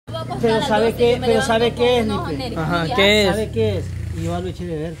Pero sabe qué es, Lipe. Ajá, ¿qué es? ¿Sabe qué es? Y yo lo eché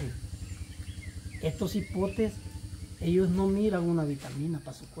de verse. Estos hipotes, ellos no miran una vitamina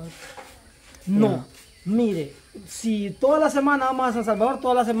para su cuerpo. No, mire, si toda la semana vamos a San Salvador,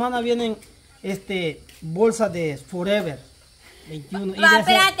 toda la semana vienen bolsas de Forever 21.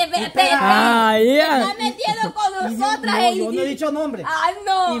 Espérate. Ah, ya. Está metiendo con nosotras, No, yo no he dicho nombre. Ay,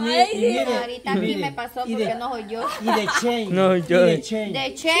 no. Ahorita a mí me pasó porque no soy yo. Y de Chain. No, yo. Y de Chain.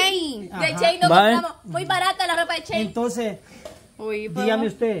 De Chain. De Chain no compramos. Muy barata la ropa de Chain. Entonces, Uy, dígame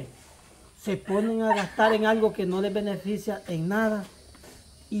usted, se ponen a gastar en algo que no les beneficia en nada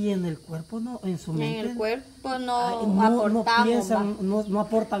y en el cuerpo no, en su mente. En el cuerpo no no aportamos. piensan, no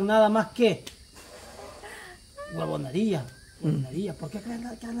aportan nada más que huevonería. ¿Por qué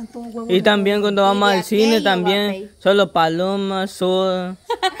hablan todos huevones? Y también cuando vamos Y de al cine aquello, también, papel. solo palomas, soda.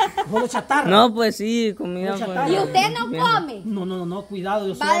 Solo chatarra. No, pues sí, comida. Mucha pues, tarde. ¿Y usted no come? No, cuidado,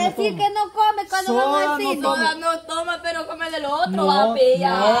 yo Va a decir que no come cuando Soda vamos al no cine. toma. Soda no toma, pero come de lo otro, No, papi.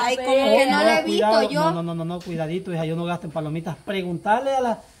 no. Ay, como que no le he visto cuidado. yo. No, cuidadito, hija, yo no gasto en palomitas. Preguntarle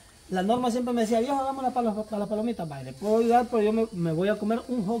a la norma siempre me decía, viejo, hagámosla para las palomitas. Vale, le puedo ayudar, pero yo me voy a comer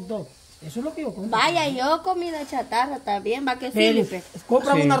un hot dog. Eso es lo que yo como. Vaya, yo comida chatarra también, va que Pero, Felipe.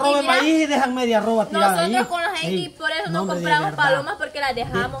 compran Sí. una roba de Y mira, maíz y dejan media roba tirada Nosotros ahí. con la gente, y por eso no hombre, de compramos verdad. palomas porque las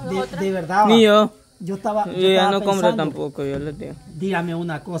dejamos nosotras. De verdad. Ni yo. Yo estaba Yo no compro pensando, tampoco, yo les digo. Dígame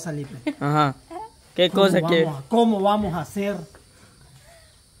una cosa, Lipe. Ajá. ¿Qué cosa que? ¿Cómo vamos a hacer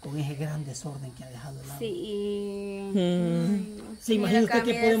con ese gran desorden que ha dejado el agua? Sí. ¿Se imagina usted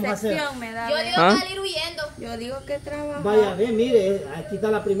qué podemos hacer? Yo digo ¿Ah? salir huyendo. Yo digo que trabajo. Vaya, ve, mire, aquí está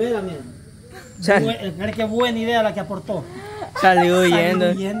la primera, miren. Mire qué buena idea la que aportó. Salió Salió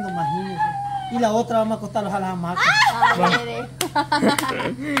huyendo. huyendo, imagínese. Y la otra vamos a acostarlos a las hamacas.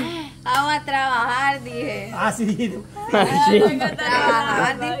 Vamos a trabajar, dije. Ah, sí. Sí.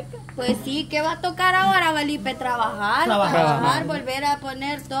 Trabajar, dije. Pues sí, ¿qué va a tocar ahora, Felipe? Trabajar, volver a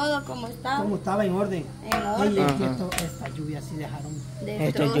poner todo como estaba. Como estaba en orden. En orden. Oye, que esta lluvia sí dejaron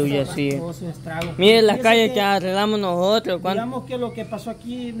Esta lluvia sí. todos sus estragos. Miren las Fíjese calles que arreglamos nosotros. ¿cuánto? Digamos que lo que pasó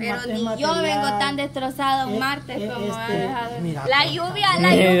aquí Pero es ni material. yo vengo tan destrozado un martes como ha dejado. Mira, La lluvia ha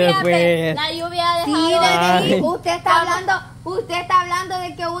dejado. Sí, Ay. usted está hablando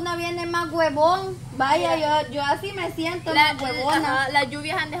de que uno viene más huevón. Vaya, yo así me siento más huevona. Las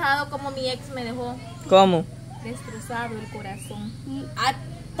lluvias han dejado como mi ex me dejó ¿Cómo? destrozado el corazón.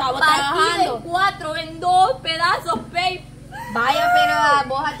 Estaba Partido trabajando. en 4, en 2 pedazos, babe. Vaya, pero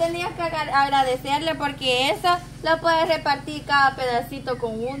vos tenías que agradecerle porque eso lo puedes repartir cada pedacito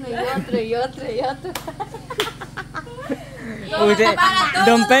con uno y otro y otro y otro. Usted,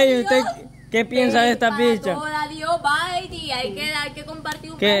 don Pey, ¿usted qué piensa de esta picha? Toda Dios, bye, hay que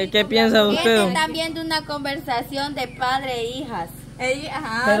compartir un ¿Qué pedacito. piensa usted? Están viendo una conversación de padre e hijas.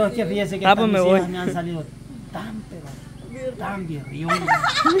 Ajá, Pero es sí. que fíjese que Ah, pues estas me mis voy. hijas me han salido tan birrionas.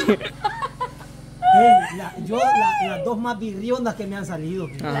 Las dos más birrionas que me han salido.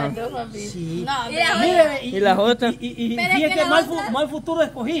 Ajá. Sí. No, Mira, Mire, ¿Y las otras? Y Pero es fíjese que que la otra- mal futuro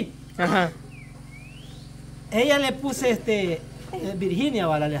escogí. Ajá. Ella le puse Virginia,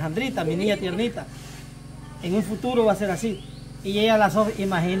 o a la Alejandrita, mi niña tiernita. En un futuro va a ser así. Y ella la Sofía,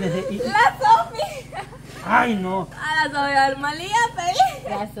 imagínese. La Sofi. Ay, no. A la Sofi Armalía, feliz.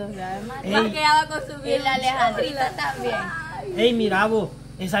 gracias, hermano. Ey. Porque ella va con su Y bien. la Alejandrita también. Ey, mira vos,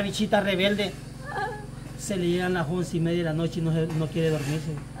 esa bichita rebelde. Se le llegan las 11:30 de la noche y no quiere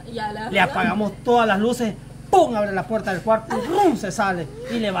dormirse. Ya la Le apagamos todas las luces, ¡pum! Abre la puerta del cuarto y ¡rum! Se sale.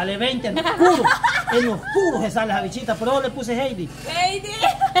 Y le vale 20 en oscuro. En oscuro se sale esa bichita, pero yo le puse Heidi. Heidi.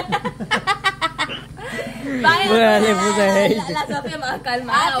 Bueno, le puse Heidi. La Sofi es más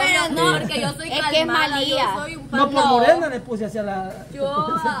calmada. pero obvio, no, porque yo soy es calmada. que es malía. Yo soy un No, por pan- morena le puse hacia la...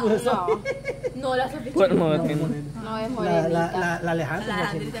 Yo, se puso Sofi. No, la Sofi. Por No, morena. morena. No es La morenita. Alejandra. La la que-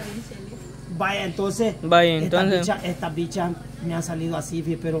 Alejandrita bien cheli. Vaya, entonces, Vaya, entonces. Estas bichas me han salido así,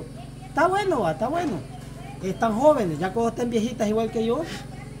 fíjate, pero está bueno, está bueno. Están jóvenes, ya cuando estén viejitas igual que yo,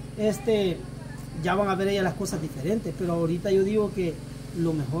 ya van a ver ellas las cosas diferentes, pero ahorita yo digo que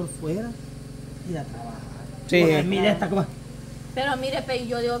lo mejor fuera ir a trabajar. Sí. Porque mira esta cosa, Pero mire, Pe,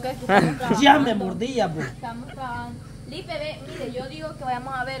 yo digo que aquí estamos trabajando. ya me mordía, pues. Estamos trabajando. Lipe, ve, mire, yo digo que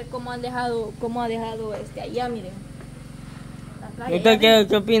vayamos a ver cómo ha dejado allá, miren. La playa, ¿Usted allá.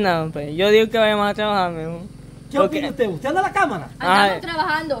 qué opina, don Pey? Yo digo que vayamos a trabajar, mijo. ¿Qué opina usted? ¿Usted anda a la cámara? Andamos Ay.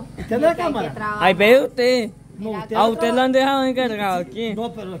 trabajando. ¿Usted anda a la cámara? Ay, ve usted. No, usted A anda usted lo han dejado encargado aquí.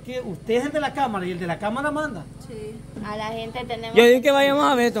 No, pero es que usted es el de la cámara y el de la cámara manda. Sí. A la gente tenemos. Yo digo que vayamos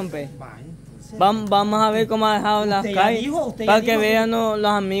a ver, don Pey. Vaya, entonces. Vamos a ver cómo ha dejado las Usted ya calles. dijo, usted ya Para que dijo. vean los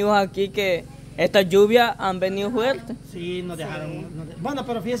amigos aquí que estas lluvias han venido fuertes. Sí, nos dejaron. Bueno,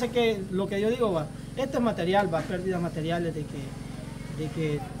 pero fíjese que lo que yo digo, va, esto es material, va, pérdidas materiales de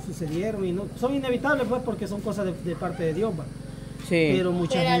que sucedieron y no son inevitables, pues, porque son cosas de parte de Dios, va. Sí. Pero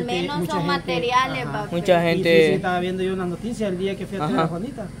mucha Pero gente, al menos mucha son gente, materiales, ajá. va. Mucha Y gente. sí, estaba viendo yo una noticia el día que fui a traer a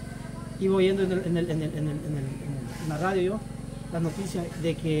Juanita. Iba oyendo en la radio yo las noticias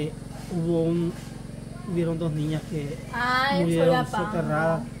de que hubieron 2 niñas que En murieron Soyapango.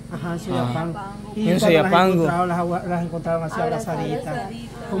 soterradas. Ajá, en Soyapango. Y En cuando Soyapango. las encontraron así abrazaditas.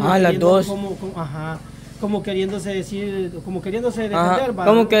 Las dos. Como queriéndose decir, como queriéndose Ajá, defender. ¿va?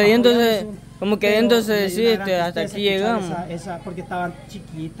 como Pero queriéndose me dio decir, una gran hasta tristeza aquí escuchar llegamos. porque estaban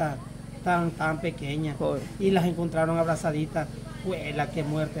chiquitas, tan pequeñas. Joder. Y las encontraron abrazaditas. Huela, qué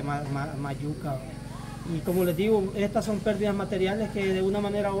muerte más yuca. Y como les digo, estas son pérdidas materiales que de una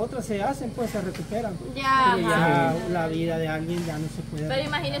manera u otra se hacen, pues se recuperan. Ya, Pero ya la vida de alguien ya no se puede. Pero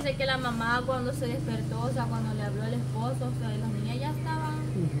imagínense que la mamá cuando se despertó, o sea, cuando le habló el esposo, o sea, las niñas ya estaban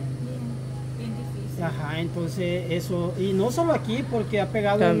bien difíciles. Ajá, entonces eso, y no solo aquí, porque ha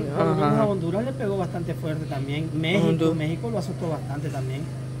pegado, por lo menos a Honduras le pegó bastante fuerte también. México lo azotó bastante también.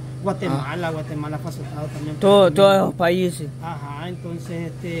 Guatemala fue azotado también. Todos los países. Ajá,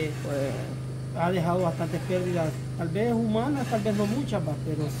 entonces Pues, ha dejado bastantes pérdidas, tal vez humanas, tal vez no muchas,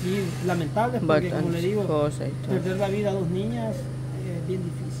 pero sí lamentables, porque como le digo, cosas y todo. perder la vida a 2 niñas es bien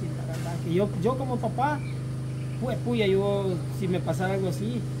difícil, la verdad. Que yo como papá, pues puya, yo si me pasara algo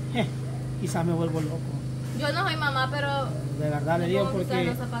así, quizás me vuelvo loco. Yo no soy mamá, pero De verdad le digo, puedo usar porque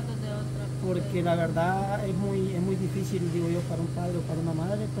los zapatos de otra. porque la verdad es muy difícil, digo yo, para un padre o para una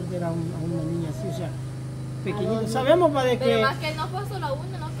madre perder a una niña así, o sea, pequeñita. Sabemos va, de que... Pero más que no fue solo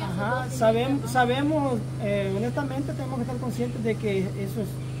una, ¿no? Que Ajá, hace sabemos, honestamente tenemos que estar conscientes de que eso es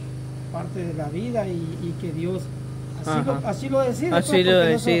parte de la vida y que Dios así lo decide. Así pues, lo porque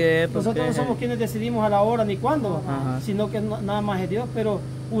decide, nosotros no somos quienes decidimos a la hora ni cuándo, Ajá. sino que nada más es Dios, pero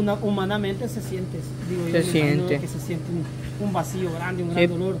humanamente se siente, digo yo, Se siente. que se siente un vacío grande, un Sí. gran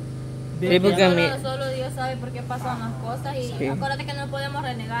dolor. Sí, porque a mí... Solo Dios sabe por qué pasan las cosas y Sí. acuérdate que no podemos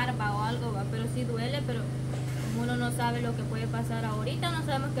renegar o algo, ¿va? Pero sí duele, pero uno no sabe lo que puede pasar ahorita, no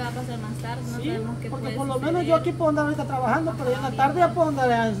sabemos qué va a pasar más tarde, no Sí, sabemos qué porque puede por lo suceder. menos yo aquí puedo andar ahorita trabajando, pero ya en la tarde ya puedo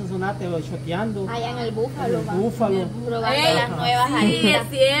andar en Sonsonate o choteando. allá en el Búfalo, En el va. Búfalo. Probando Ey, las nuevas Sí, harinas. es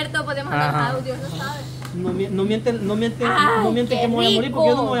cierto, podemos Ajá. andar audios, no sabes. No mienten Ay, que qué me voy a morir, porque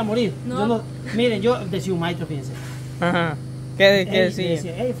yo no me voy a morir. No. Yo no, miren, yo decía un maestro, fíjense. Ajá. ¿Qué Le decía?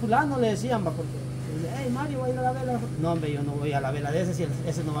 decía, hey, fulano le decían, va, porque, hey, Mario, voy a ir a la vela. No, hombre, yo no voy a la vela de ese,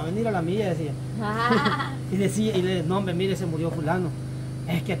 ese no va a venir a la mía, decía. Y decía, no, hombre, mire, se murió fulano.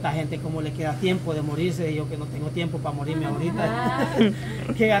 Es que a esta gente como le queda tiempo de morirse, y yo que no tengo tiempo para morirme ahorita.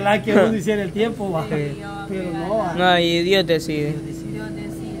 Qué galán que uno hiciera el tiempo, va. Pero no, va. No, y Dios decide. Dios decide. Dios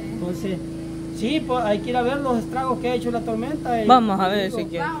decide. Entonces, sí, pues hay que ir a ver los estragos que ha hecho la tormenta. Vamos a ver si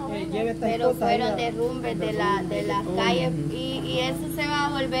quiere. Lleve estas Pero cosas fueron ahí a- derrumbes de las calles y eso se va a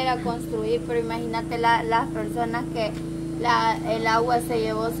volver a construir, pero imagínate las personas que el agua se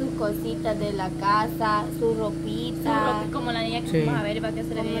llevó sus cositas de la casa, su ropita, Como la niña que Sí. fuimos a ver, va que se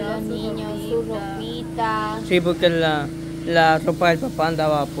le como había llevado los su niños, su ropita. Sí, porque la ropa del papá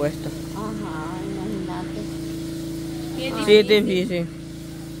andaba puesta. Ajá, imagínate. Bien Sí, es difícil.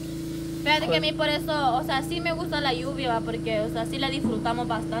 Fíjate que a mí por eso, o sea, sí me gusta la lluvia, ¿va? Porque, o sea, sí la disfrutamos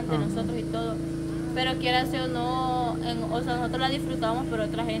bastante nosotros y todo. Pero quiera o no, o sea, nosotros la disfrutamos, pero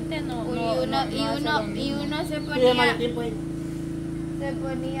otra gente no. Y uno se Pide ponía, maletín, pues.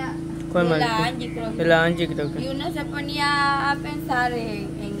 ¿Cuál de maletín? la Angie, creo De que. la Angie, creo Y que. uno se ponía a pensar en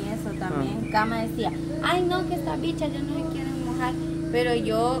eso también. Cama decía, ay no, que estas bichas ya no se quieren mojar. Pero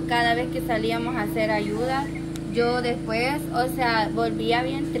yo cada vez que salíamos a hacer ayuda, yo después, o sea, volvía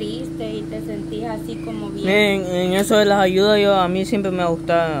bien triste y te sentías así como bien. En eso de las ayudas, a mí siempre me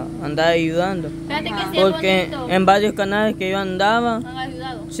gusta andar ayudando. Fíjate que Ajá. sí es Porque bonito. en varios canales que yo andaba, Han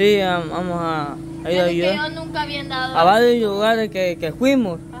ayudado. sí, vamos a ir a Fíjate que ayudar. yo nunca había dado. A varios lugares que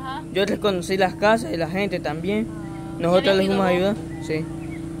fuimos, Ajá. yo reconocí las casas y la gente también. ¿Ya Nosotros habías les ido fuimos a vos? ayudar, sí.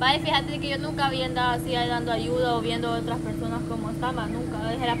 Vaya, fíjate que yo nunca había andado así dando ayuda o viendo a otras personas como estaban,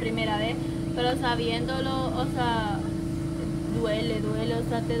 nunca, es la primera vez, pero sabiéndolo, o sea, duele, o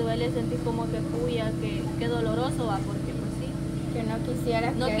sea, te duele sentir como que puya, que doloroso va, porque pues sí, Que no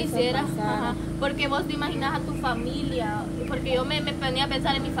quisieras no que eso quisieras, pasara. ajá, porque vos te imaginas a tu familia, porque yo me ponía a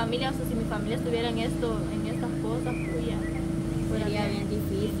pensar en mi familia, o sea, si mi familia estuviera en estas cosas, puya, Sería bien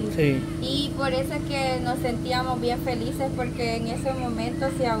difícil. Sí. Y por eso es que nos sentíamos bien felices, porque en ese momento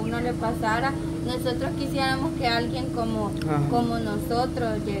si a uno le pasara, nosotros quisiéramos que alguien como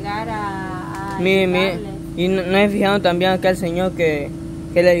nosotros llegara a Mire, ayudarles. y no he fijado también acá el señor que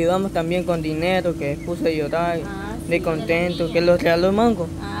que le ayudamos también con dinero, que puse a llorar, de contento, que los regaló mango,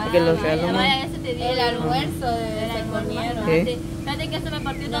 que los regaló mango. El almuerzo se comieron. Fíjate que se me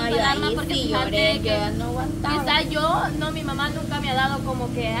partió tanto el alma porque fíjate que no aguantaba. quizás yo, no, mi mamá nunca me ha dado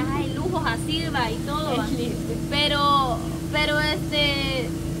como que, ay, lujos así, va, y todo, va.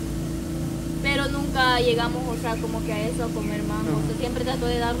 Pero nunca llegamos, o sea, como que a eso, a comer mango. O sea, siempre trató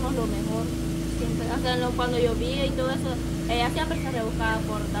de darnos lo mejor. Siempre, o sea, cuando llovía y todo eso, ella siempre se rebuscaba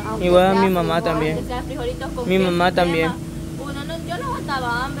por dar. Igual a mi mamá también. Mi mamá también. Yo no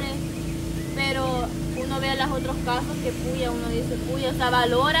aguantaba hambre, pero uno ve a los otros casos que puya, uno dice puya, o sea,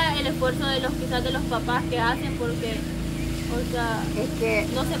 valora el esfuerzo de quizás de los papás que hacen porque, o sea, es que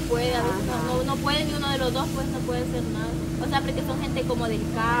no se puede, a veces no puede ni uno de los dos, pues no puede hacer nada. O sea, porque son gente como del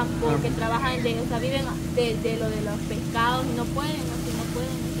campo, que trabajan, o sea, viven de lo de los pescados y no pueden, así no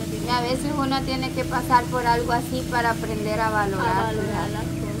pueden. Y a veces uno tiene que pasar por algo así para aprender a valorar las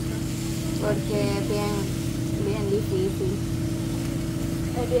cosas. Porque es bien difícil.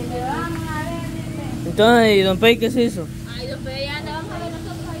 Vamos a ver, dice. Entonces, ¿y don Pei qué se hizo? Ay, don Pei, anda, vamos a ver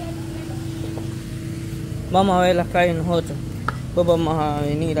nosotros allá. Vamos a ver las calles nosotros. Pues vamos a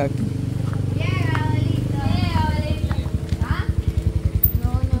venir aquí. Llega, Adelita. ¿Ah?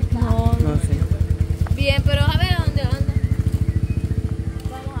 No está. No sé. Bien, pero a ver dónde anda.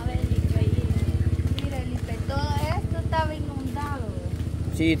 Vamos a ver el Lipe ahí. Mira, Lipe, todo esto estaba inundado.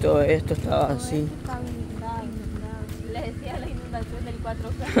 Sí, todo esto estaba así. Esto estaba inundado. Les decía la inundación del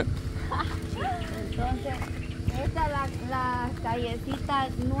 4K. Entonces, esta es la callecita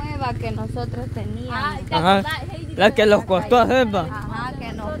nueva que nosotros teníamos. Ajá. La que los costó hacer, va. Ajá,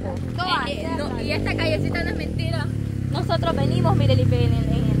 que nos costó hacerla. Y esta callecita no es mentira. Nosotros venimos, mire, Lipe, en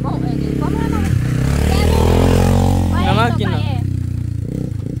el ¿cómo se llama? La máquina.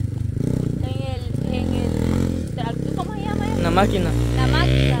 ¿Cómo se llama eso? Una máquina. La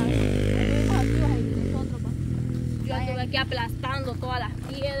máquina. Venimos aquí, nosotros, pa. Yo anduve aquí aplastando todas las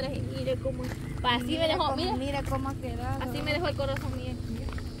piedras y mire cómo. Así me dejó, mire cómo ha quedado. así me dejó el corazón mío.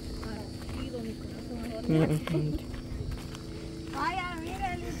 Partido mi corazón. Vaya,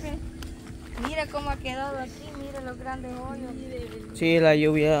 mire, Lipe. Mire cómo ha quedado así, mire los grandes hoyos. Sí, la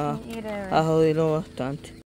lluvia Mire, ha jodido bastante.